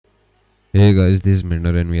Hey guys, this is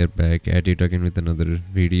Mender and we are back at it again with another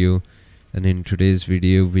video. And in today's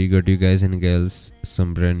video, we got you guys and girls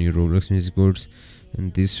some brand new Roblox music codes.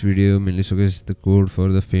 In this video, mainly showcases the code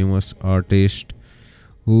for the famous artist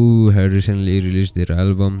who had recently released their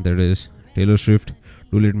album, that is Taylor Swift.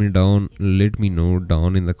 Do let me know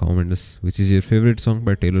down in the comments which is your favorite song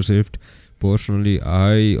by Taylor Swift. Personally,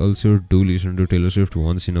 I also do listen to Taylor Swift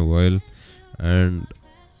once in a while, and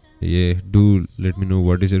yeah, do let me know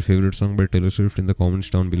what is your favorite song by Taylor Swift in the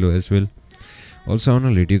comments down below as well. Also, I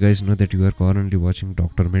wanna let you guys know that you are currently watching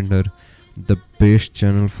DrMender, the best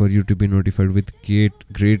channel for you to be notified with great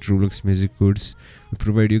Roblox music codes. We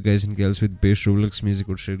provide you guys and girls with best Roblox music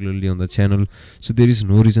codes regularly on the channel, so there is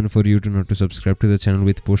no reason for you to not to subscribe to the channel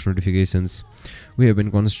with post notifications. We have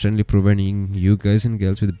been constantly providing you guys and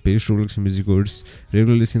girls with best Roblox music codes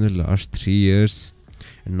regularly in the last 3 years.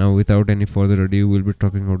 And now, without any further ado, we'll be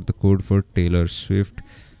talking about the code for Taylor Swift.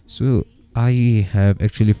 So I have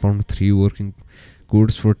actually found 3 working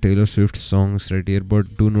codes for Taylor Swift songs right here,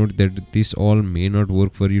 but do note that this all may not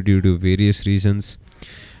work for you due to various reasons.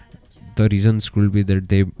 The reasons could be that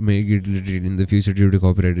they may get deleted in the future due to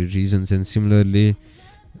copyrighted reasons, and similarly,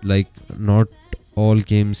 like, not all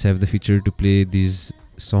games have the feature to play these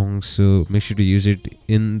songs, so make sure to use it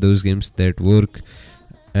in those games that work,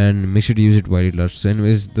 and make sure to use it while it lasts. So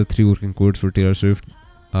anyways, the 3 working codes for Taylor Swift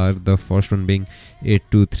are, the first one being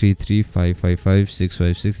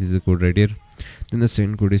 8233555656 is the code right here. Then the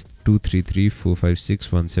second code is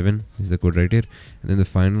 233456117 is the code right here. And then the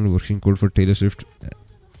final working code for Taylor Swift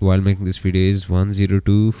while making this video is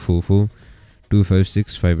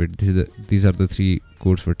 10244256558. These are the 3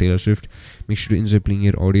 codes for Taylor Swift. Make sure to enjoy playing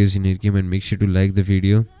your audios in your game, and make sure to like the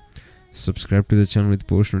video, subscribe to the channel with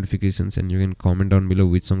post notifications, and you can comment down below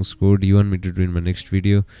which songs code you want me to do in my next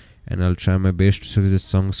video, and I'll try my best to show the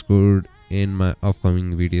songs code in my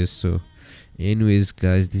upcoming videos. So anyways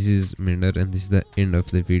guys, this is Mender and this is the end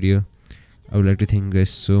of the video. I would like to thank you guys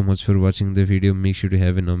so much for watching the video. Make sure to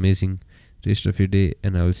have an amazing rest of your day,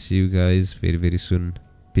 and I will see you guys very soon.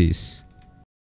 Peace.